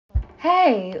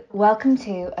Hey, welcome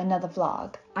to another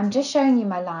vlog. I'm just showing you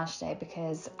my lounge today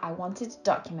because I wanted to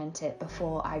document it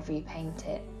before I repaint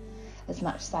it. As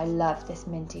much as I love this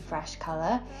minty fresh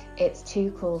colour, it's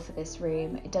too cool for this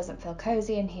room. It doesn't feel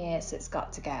cozy in here, so it's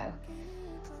got to go.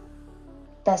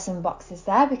 There's some boxes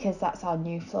there because that's our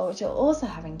new floor, which we're also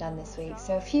having done this week.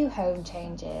 So a few home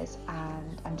changes,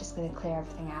 and I'm just going to clear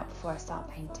everything out before I start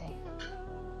painting.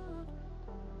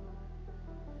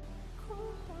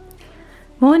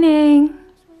 Morning!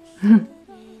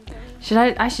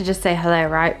 I should just say hello,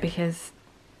 right? Because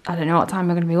I don't know what time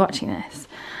we're going to be watching this.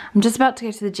 I'm just about to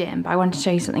go to the gym, but I want to show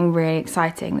you something really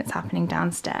exciting that's happening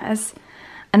downstairs.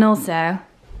 And also,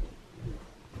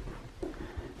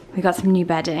 we got some new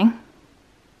bedding.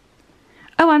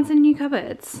 Oh, and some new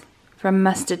cupboards from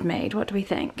Mustard Made. What do we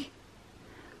think?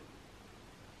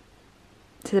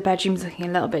 So the bedroom's looking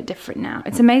a little bit different now.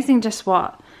 It's amazing just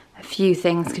what a few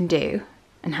things can do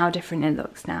and how different it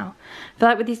looks now. I feel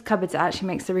like with these cupboards it actually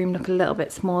makes the room look a little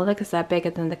bit smaller because they're bigger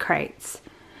than the crates,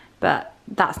 but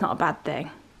that's not a bad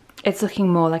thing. It's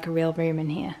looking more like a real room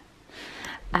in here.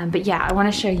 But yeah, I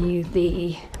want to show you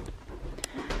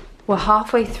we're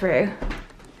halfway through,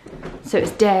 so it's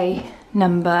day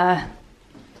number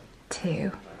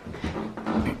 2.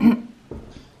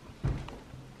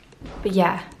 But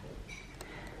yeah,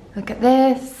 look at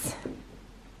this.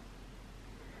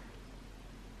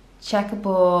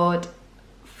 Checkerboard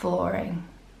flooring.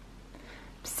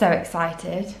 I'm so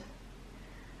excited.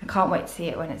 I can't wait to see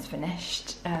it when it's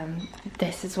finished.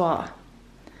 This is what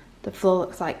the floor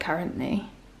looks like currently.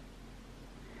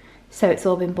 So it's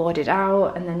all been boarded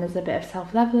out, and then there's a bit of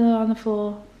self-leveler on the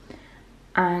floor.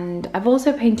 And I've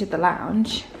also painted the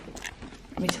lounge.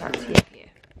 Let me start to here.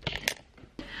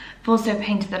 I've also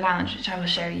painted the lounge, which I will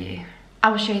show you.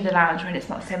 I will show you the lounge when it's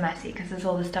not so messy, because there's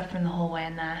all the stuff from the hallway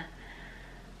in there.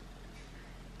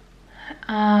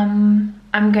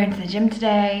 I'm going to the gym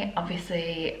today,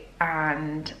 obviously,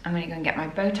 and I'm going to go and get my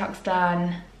Botox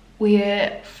done.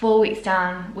 We're 4 weeks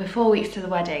down, we're 4 weeks to the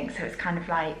wedding, so it's kind of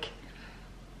like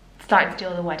starting to do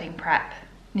all the wedding prep.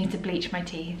 Need to bleach my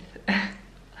teeth,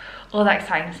 all that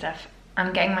exciting stuff.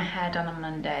 I'm getting my hair done on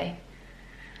Monday.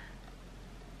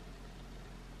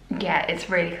 Yeah, it's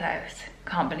really close,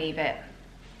 can't believe it.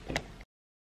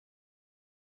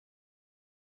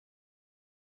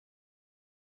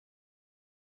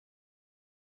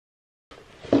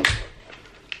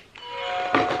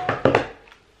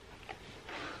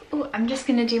 I'm just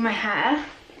gonna do my hair.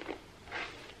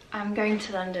 I'm going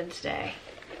to London today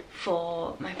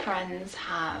for my friends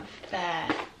have their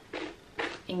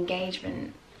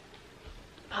engagement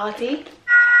party.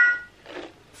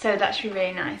 So that should be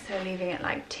really nice. So leaving at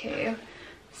like 2.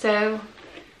 So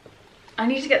I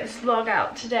need to get this vlog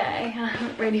out today. I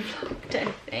haven't really vlogged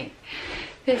anything.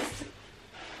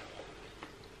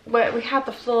 Where we had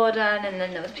the floor done and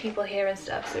then there was people here and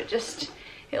stuff, so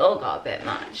it all got a bit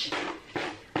much.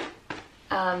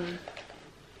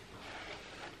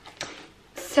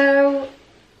 So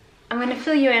I'm going to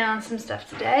fill you in on some stuff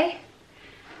today,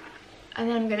 and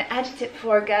then I'm going to edit it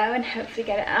before I go and hopefully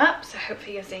get it up, so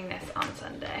hopefully you're seeing this on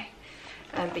Sunday.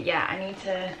 But yeah, I need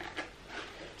to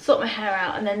sort my hair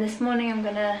out, and then this morning I'm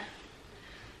going to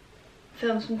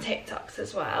film some TikToks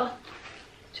as well,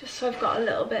 just so I've got a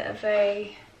little bit of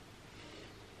a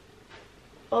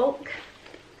bulk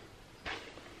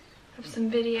of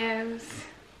some videos.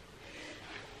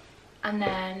 And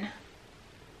then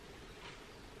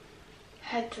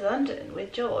head to London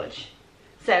with George.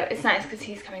 So it's nice because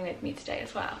he's coming with me today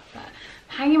as well. But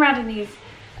I'm hanging around in these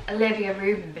Olivia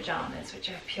Rubin pyjamas, which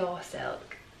are pure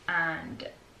silk, and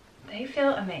they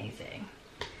feel amazing.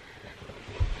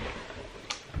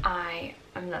 I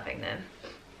am loving them.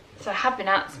 So I have been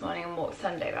out this morning and walked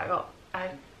Sunday, but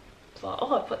I thought,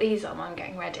 oh, I'll put these on while I'm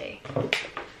getting ready.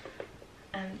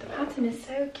 And the pattern is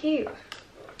so cute.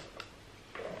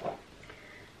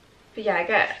 But yeah, I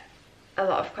get a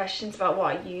lot of questions about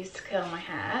what I use to curl my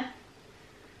hair.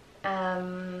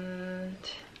 And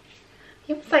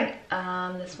he was like,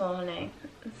 this morning.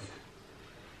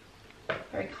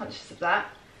 Very conscious of that.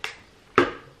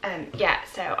 Yeah,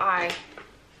 so I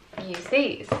use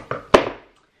these.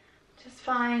 Just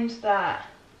find that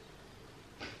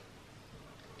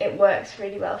it works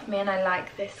really well for me, and I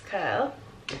like this curl.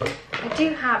 I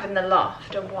do have in the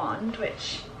loft a wand,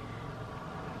 which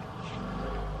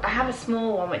I have a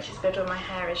small one, which is good when my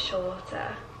hair is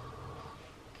shorter.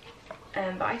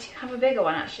 But I do have a bigger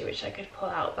one actually, which I could pull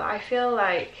out. But I feel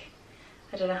like,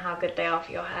 I don't know how good they are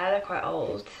for your hair. They're quite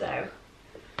old, so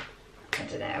I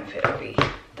don't know if it would be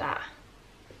that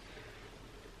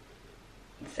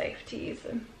safe to use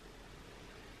them.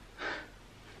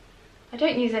 I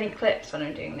don't use any clips when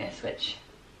I'm doing this, which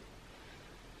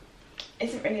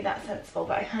isn't really that sensible,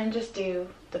 but I kind of just do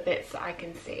the bits that I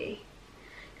can see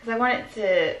because I want it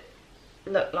to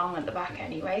look long at the back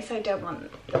anyway, so I don't want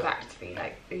the back to be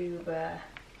like uber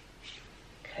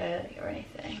curly or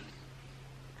anything.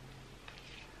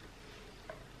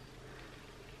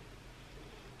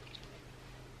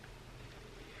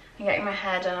 I'm getting my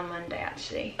hair done on Monday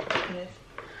actually, because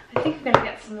I think I'm going to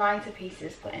get some lighter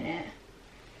pieces put in it.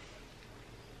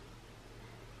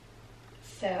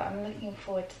 So I'm looking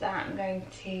forward to that. I'm going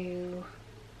to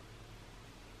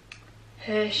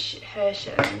Hershams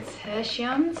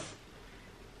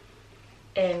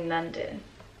in London.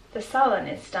 The salon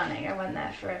is stunning. I went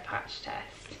there for a patch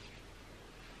test.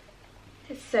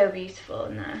 It's so beautiful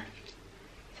in there.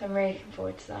 So I'm really looking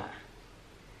forward to that.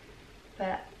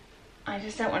 But I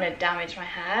just don't want to damage my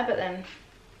hair, but then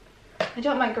I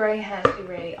don't want my grey hair to be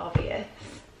really obvious.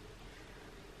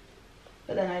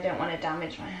 But then I don't want to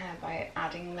damage my hair by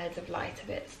adding loads of lighter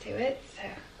bits to it,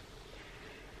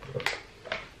 so.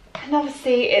 And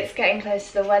obviously it's getting close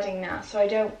to the wedding now, so I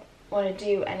don't want to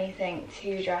do anything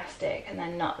too drastic and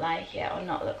then not like it or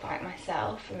not look like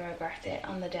myself and regret it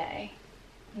on the day.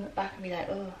 And look back and be like,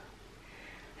 oh.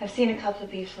 I've seen a couple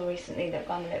of people recently that have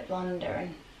gone a bit blonder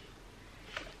and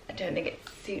I don't think it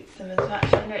suits them as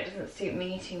much. I know it doesn't suit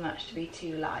me too much to be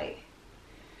too light.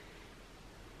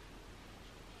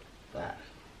 But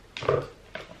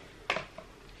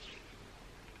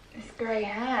this grey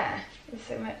hair, there's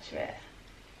so much of it.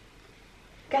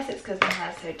 I guess it's because my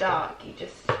hair's so dark, you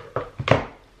just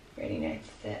really notice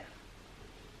it.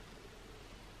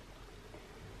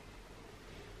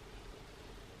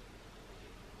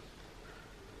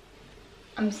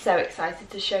 I'm so excited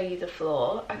to show you the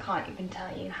floor. I can't even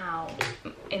tell you how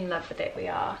in love with it we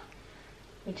are.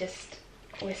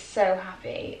 We're so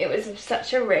happy. It was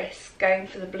such a risk going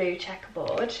for the blue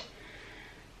checkerboard,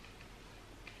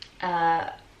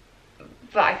 but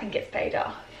I think it's paid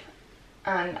off.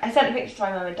 And I sent a picture to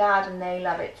my mum and dad and they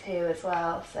love it too as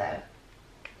well, so.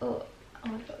 Oh,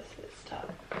 I've got this bit stuck.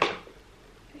 There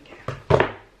we go.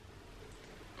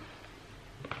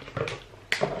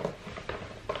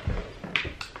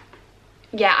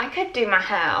 Yeah, I could do my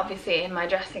hair obviously in my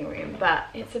dressing room, but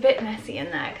it's a bit messy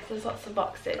in there because there's lots of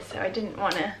boxes, so I didn't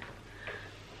want to.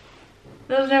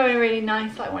 There was nowhere really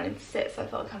nice that I wanted to sit, so I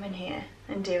thought I'd come in here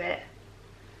and do it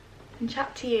and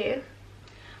chat to you.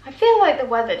 I feel like the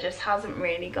weather just hasn't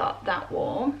really got that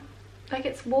warm. Like,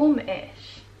 it's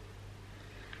warm-ish,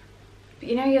 but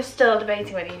you know, you're still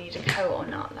debating whether you need a coat or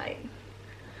not. Like,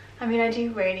 I mean, I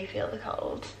do really feel the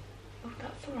cold. Oh,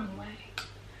 that's the wrong way.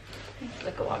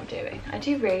 Look at what I'm doing. I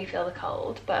do really feel the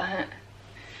cold, but I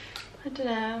don't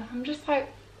know. I'm just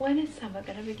like, when is summer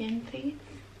gonna begin, please?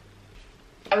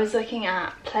 I was looking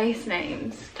at place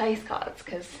names, place cards,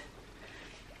 because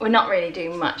we're not really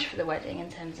doing much for the wedding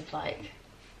in terms of like,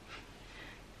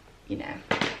 you know,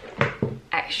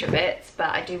 extra bits, but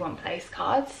I do want place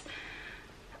cards.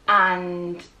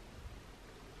 And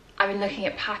I've been looking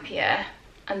at Papier,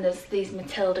 and there's these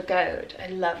Matilda Goad. I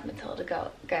love Matilda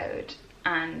Goad.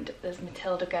 And there's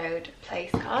Matilda Goad place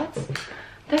cards.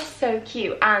 They're so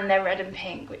cute, and they're red and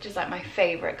pink, which is like my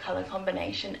favourite colour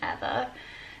combination ever.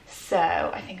 So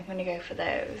I think I'm going to go for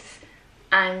those.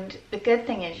 And the good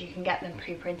thing is you can get them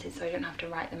pre-printed, so I don't have to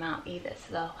write them out either,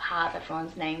 so they'll have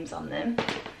everyone's names on them.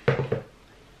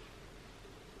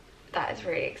 That is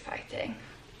really exciting.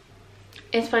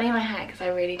 It's funny in my hair because I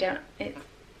really don't, it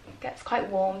gets quite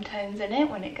warm tones in it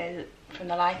when it goes from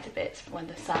the lighter bits when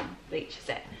the sun bleaches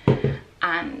it.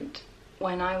 And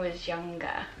when I was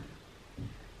younger,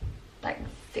 like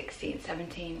 16,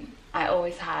 17, I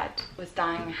always was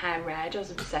dyeing my hair red. I was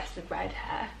obsessed with red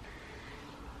hair.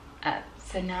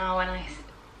 So now when I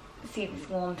see these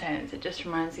warm tones, it just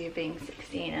reminds me of being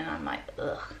 16 and I'm like,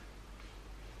 ugh,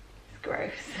 it's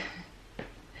gross.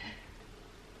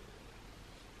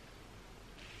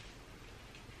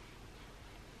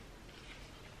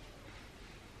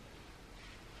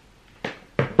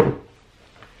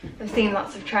 I've seen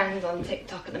lots of trends on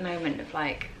TikTok at the moment of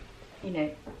like, you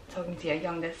know, talking to your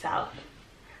younger self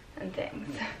and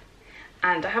things.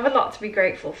 And I have a lot to be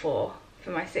grateful for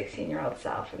my 16-year-old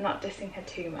self. I'm not dissing her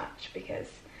too much because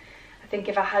I think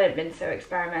if I hadn't been so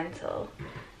experimental,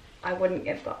 I wouldn't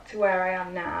have got to where I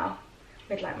am now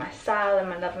with like my style and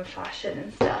my love and fashion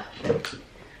and stuff. And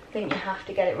I think you have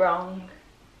to get it wrong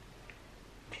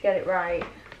to get it right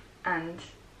and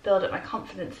build up my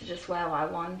confidence to just wear what I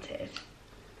wanted.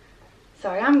 So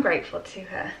I am grateful to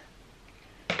her,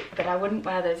 but I wouldn't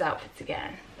wear those outfits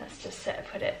again. Let's just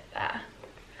put it there.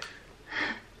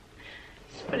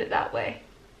 Just put it that way.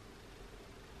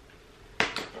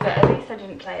 but at least I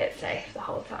didn't play it safe the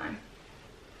whole time.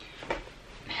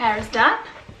 Hair is done.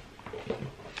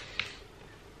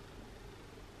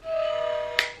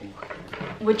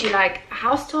 Would you like a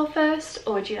house tour first,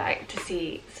 or would you like to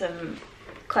see some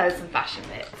clothes and fashion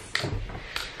bits?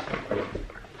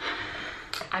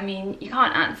 I mean, you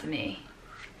can't answer me,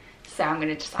 so I'm going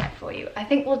to decide for you. I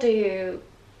think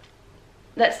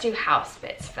let's do house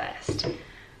bits first.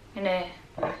 I'm going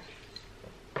to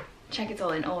check it's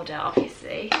all in order,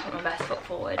 obviously, put my best foot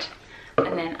forward,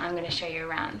 and then I'm going to show you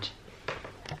around.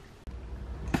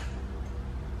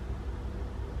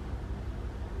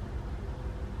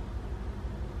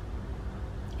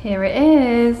 Here it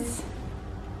is.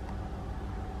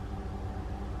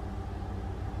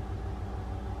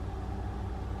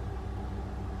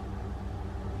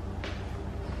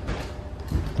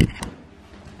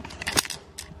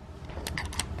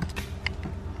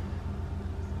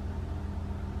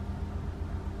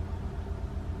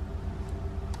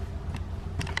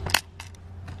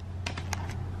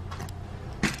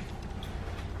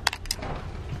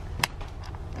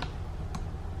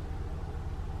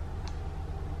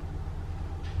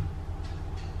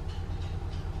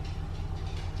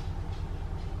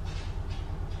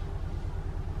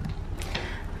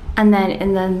 And then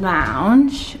in the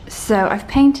lounge, so I've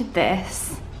painted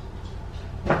this,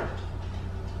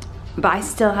 but I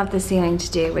still have the ceiling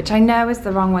to do, which I know is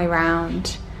the wrong way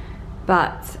round,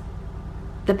 but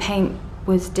the paint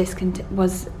was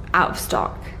out of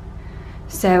stock.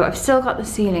 So I've still got the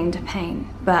ceiling to paint,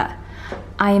 but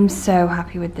I am so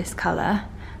happy with this colour.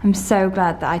 I'm so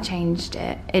glad that I changed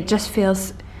it. It just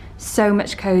feels so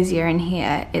much cozier in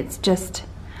here.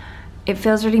 It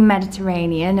feels really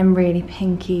Mediterranean and really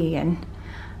pinky, and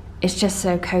it's just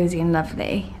so cozy and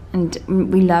lovely. And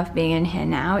we love being in here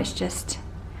now. It's just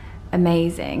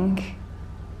amazing.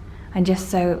 I'm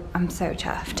so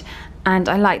chuffed. And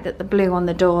I like that the blue on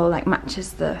the door like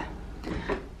matches the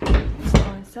floor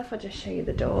and stuff. I'll just show you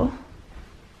the door.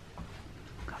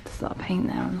 Got this lot of paint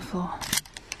there on the floor.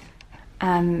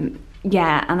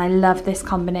 Yeah, and I love this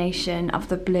combination of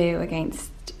the blue against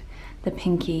the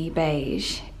pinky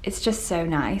beige. It's just so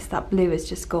nice. That blue is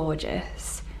just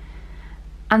gorgeous.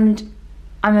 And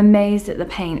I'm amazed at the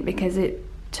paint because it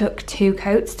took 2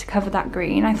 coats to cover that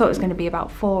green. I thought it was going to be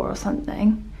about 4 or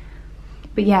something.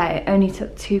 But yeah, it only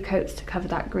took 2 coats to cover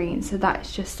that green. So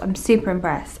that's just, I'm super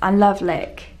impressed. I love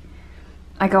Lick.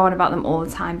 I go on about them all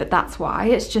the time, but that's why.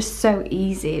 It's just so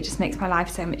easy. It just makes my life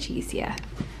so much easier.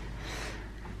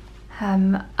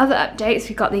 Other updates,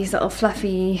 we've got these little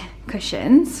fluffy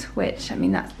cushions, which, I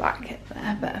mean, that's black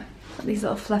there, but got these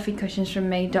little fluffy cushions from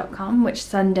made.com, which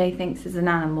Sunday thinks is an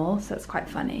animal, so it's quite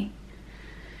funny.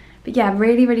 But yeah,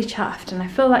 really, really chuffed, and I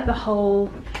feel like the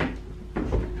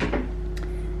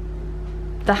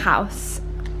house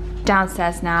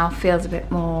downstairs now feels a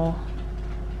bit more,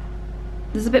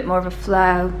 there's a bit more of a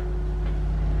flow.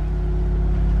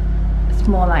 It's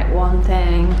more like one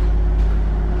thing.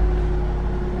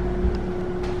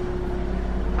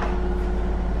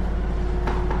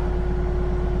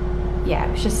 Yeah,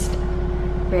 I was just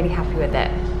really happy with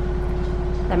it.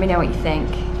 Let me know what you think.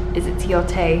 Is it to your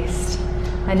taste?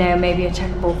 I know maybe a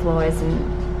checkable floor isn't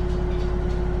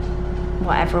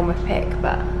what everyone would pick,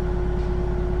 but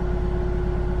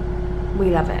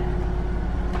we love it.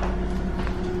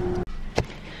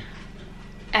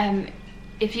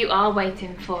 If you are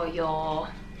waiting for your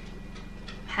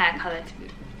hair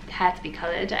to be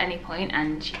coloured at any point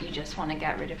and you just want to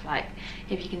get rid of, like,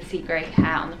 if you can see grey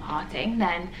hair on the parting,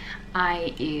 then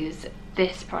I use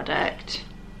this product,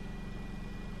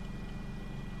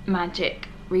 Magic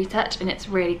Retouch, and it's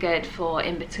really good for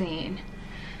in between,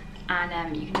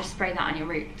 and you can just spray that on your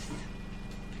roots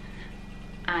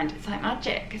and it's like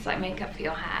magic. It's like makeup for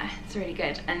your hair. It's really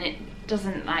good, and it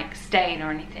doesn't like stain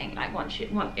or anything. Like once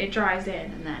it dries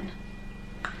in, and then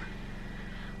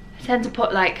I tend to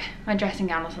put like my dressing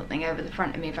gown or something over the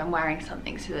front of me if I'm wearing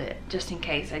something, so that just in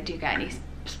case I do get any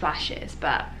splashes,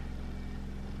 but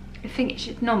I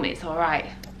think normally it's alright.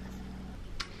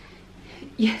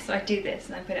 Yes, I do this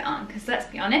and I put it on because, let's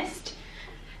be honest,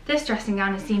 this dressing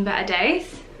gown has seen better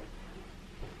days.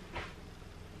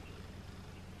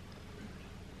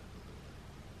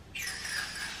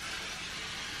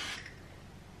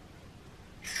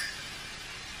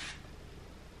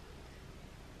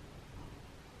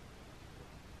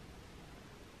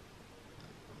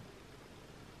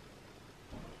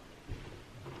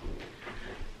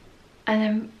 And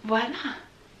then voila,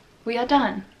 we are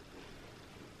done.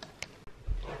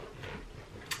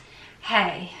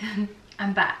 Hey,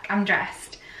 I'm back, I'm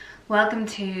dressed. Welcome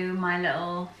to my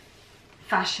little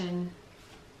fashion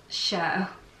show.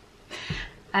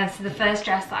 So the first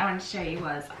dress that I wanted to show you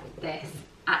was this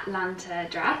Atlanta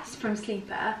dress from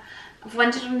Sleeper. I've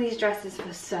wanted one of these dresses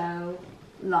for so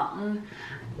long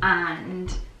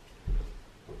and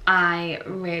I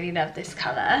really love this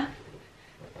colour.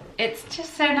 It's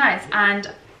just so nice,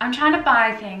 and I'm trying to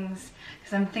buy things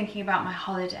because I'm thinking about my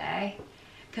holiday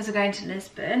because we're going to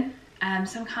Lisbon.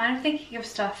 So I'm kind of thinking of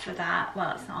stuff for that.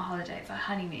 Well, it's not a holiday, it's a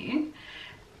honeymoon.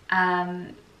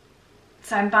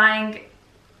 So I'm buying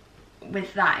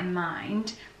with that in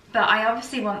mind, but I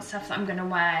obviously want stuff that I'm going to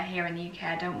wear here in the UK.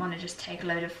 I don't want to just take a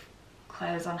load of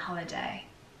clothes on holiday,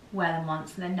 wear them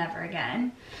once and then never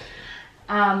again.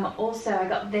 Also, I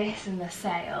got this in the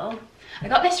sale. I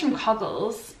got this from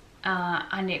Coggles,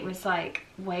 and it was like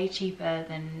way cheaper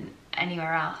than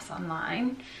anywhere else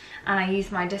online. And I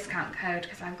used my discount code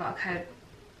because I've got a code,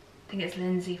 I think it's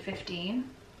Lindsay15.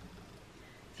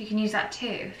 So you can use that too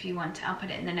if you want to. I'll put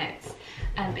it in the notes.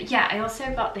 But yeah, I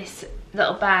also got this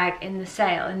little bag in the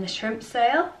sale, in the shrimp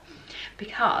sale,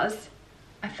 because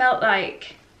I felt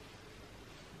like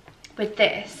with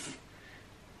this,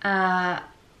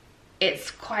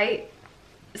 it's quite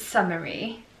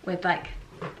summery with like,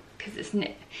 because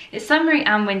it's summery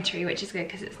and wintry, which is good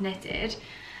because it's knitted,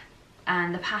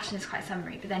 and the pattern is quite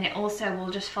summery, but then it also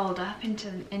will just fold up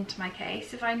into my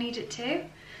case if I need it to.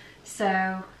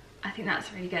 So I think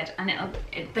that's really good, and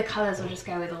the colours will just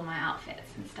go with all my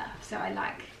outfits and stuff. So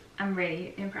I'm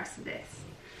really impressed with this.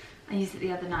 I used it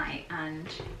the other night and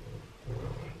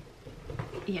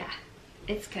yeah,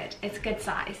 it's good. It's a good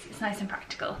size. It's nice and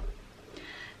practical.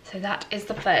 So that is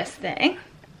the first thing.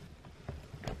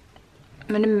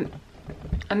 I'm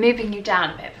moving you down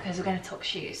a bit because we're going to talk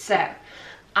shoes. So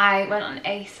I went on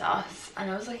ASOS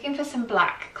and I was looking for some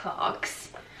black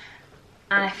clogs,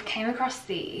 and I came across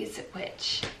these,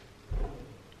 which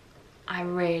I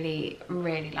really,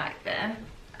 really like them.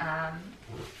 I'm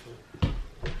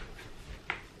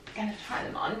gonna try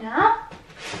them on now.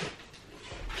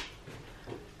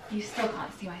 You still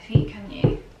can't see my feet, can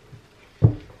you?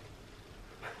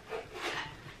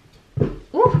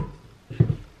 Ooh.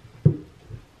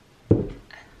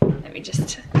 Let me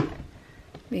just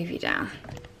move you down.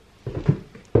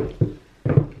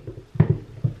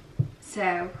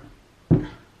 So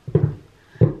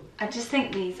I just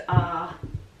think these are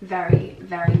very,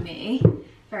 very me,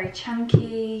 very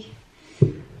chunky.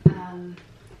 I'm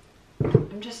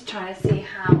just trying to see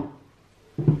how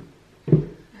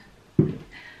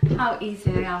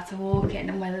easy they are to walk in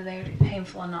and whether they would be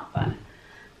painful or not, but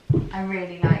I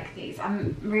really like these.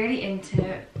 I'm really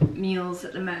into mules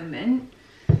at the moment,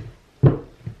 and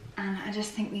I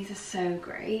just think these are so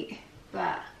great,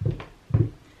 but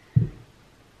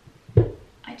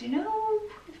I don't know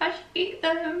if I should eat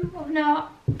them or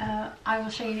not. I will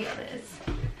show you the others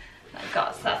that I've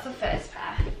got. So that's the first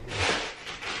pair.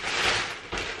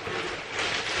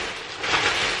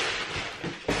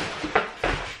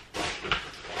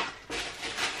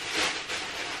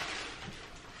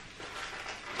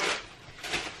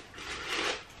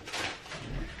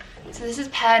 So this is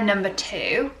pair number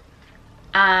 2,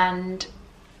 and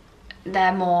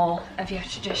they're more of your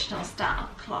traditional style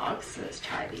clogs. So let's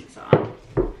try these on.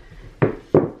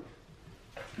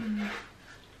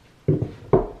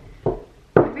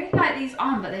 I really like these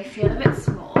on, but they feel a bit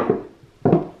small.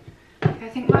 Like, I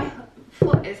think my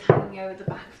foot is hanging over the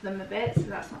back of them a bit, so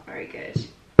that's not very good.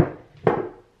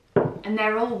 And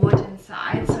they're all wood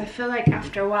inside, so I feel like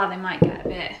after a while they might get a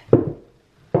bit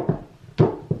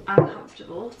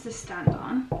uncomfortable to stand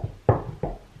on.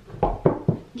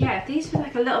 Yeah, if these were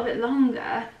like a little bit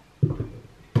longer,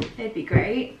 they'd be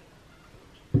great.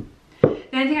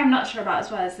 The only thing I'm not sure about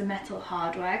as well is the metal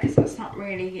hardware, because that's not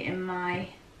really in my...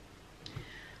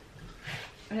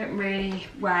 I don't really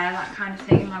wear that kind of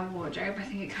thing in my wardrobe. I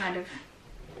think it kind of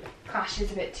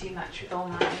clashes a bit too much with all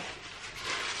my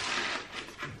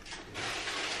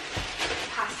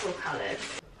pastel colours.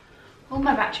 All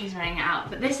my battery's running out,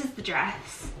 but this is the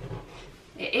dress.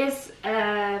 It is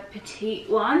a petite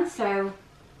one, so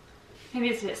maybe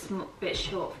it's a bit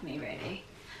short for me really.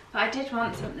 But I did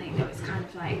want something that was kind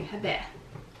of like a bit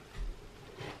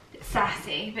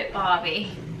sassy, a bit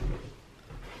Barbie.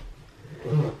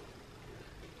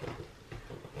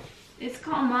 It's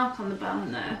got a mark on the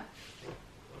bum though.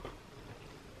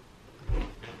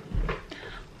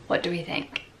 What do we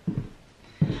think?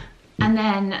 And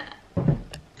then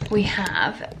we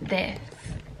have this.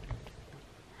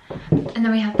 And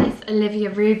then we have this Olivia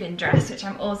Rubin dress, which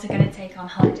I'm also going to take on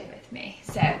holiday with me.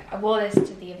 So I wore this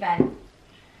to the event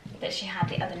that she had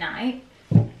the other night,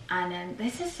 and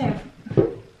this is so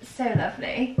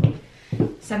lovely.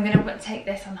 So I'm going to take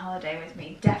this on holiday with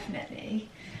me, definitely.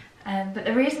 But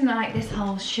the reason that like this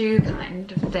whole shoe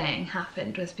kind of thing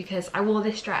happened was because I wore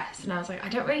this dress and I was like, I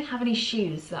don't really have any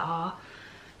shoes that are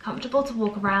comfortable to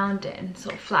walk around in,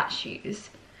 sort of flat shoes,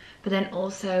 but then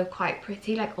also quite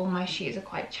pretty. Like all my shoes are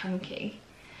quite chunky,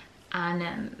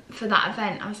 and for that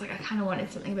event I was like, I kind of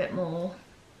wanted something a bit more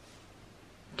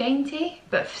dainty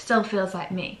but still feels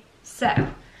like me. So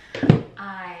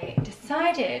I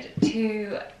decided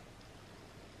to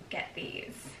get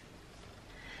these,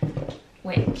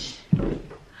 which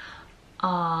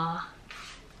are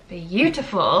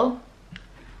beautiful.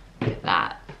 Look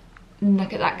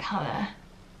at that colour,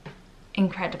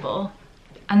 incredible,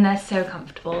 and they're so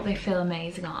comfortable. They feel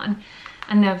amazing on,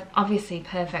 and they're obviously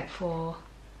perfect for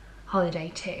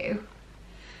holiday too.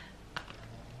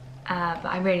 But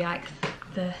I really like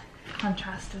the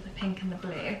contrast of the pink and the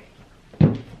blue.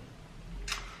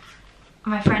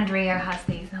 My friend Rio has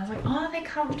these and I was like, oh, are they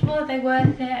comfortable? Are they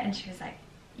worth it? And she was like,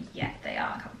 yeah, they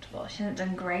are comfortable. She hasn't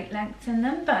done great lengths in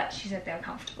them, but she said they were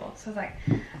comfortable. So I was like,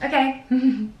 okay,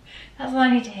 that's all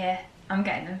I need to hear. I'm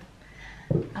getting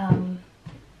them.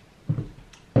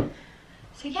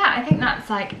 So yeah, I think that's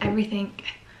like everything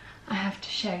I have to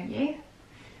show you.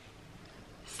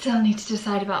 Still need to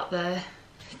decide about the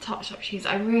Topshop shoes.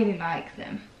 I really like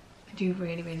them. I do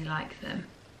really, really like them.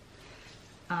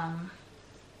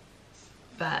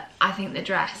 But I think the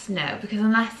dress, no, because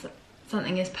unless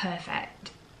something is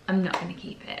perfect, I'm not going to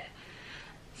keep it.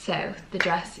 So the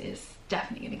dress is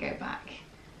definitely going to go back.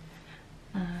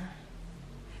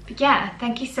 But yeah,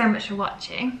 thank you so much for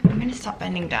watching. I'm going to stop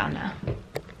bending down now.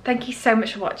 Thank you so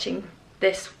much for watching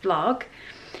this vlog.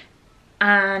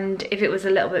 And if it was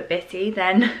a little bit bitty,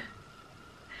 then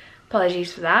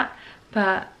apologies for that.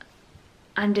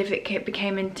 And if it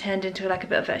turned into like a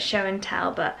bit of a show and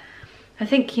tell, but I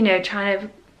think, you know, trying to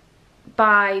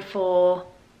buy for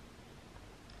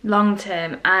long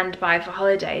term and buy for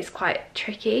holiday is quite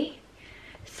tricky.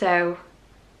 So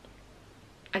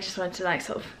I just wanted to like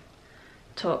sort of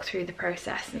talk through the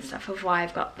process and stuff of why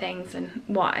I've got things and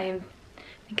what I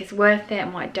think is worth it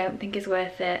and what I don't think is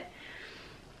worth it.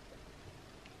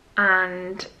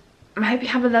 And I hope you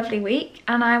have a lovely week,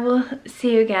 and I will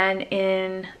see you again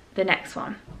in the next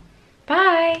one.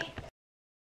 Bye!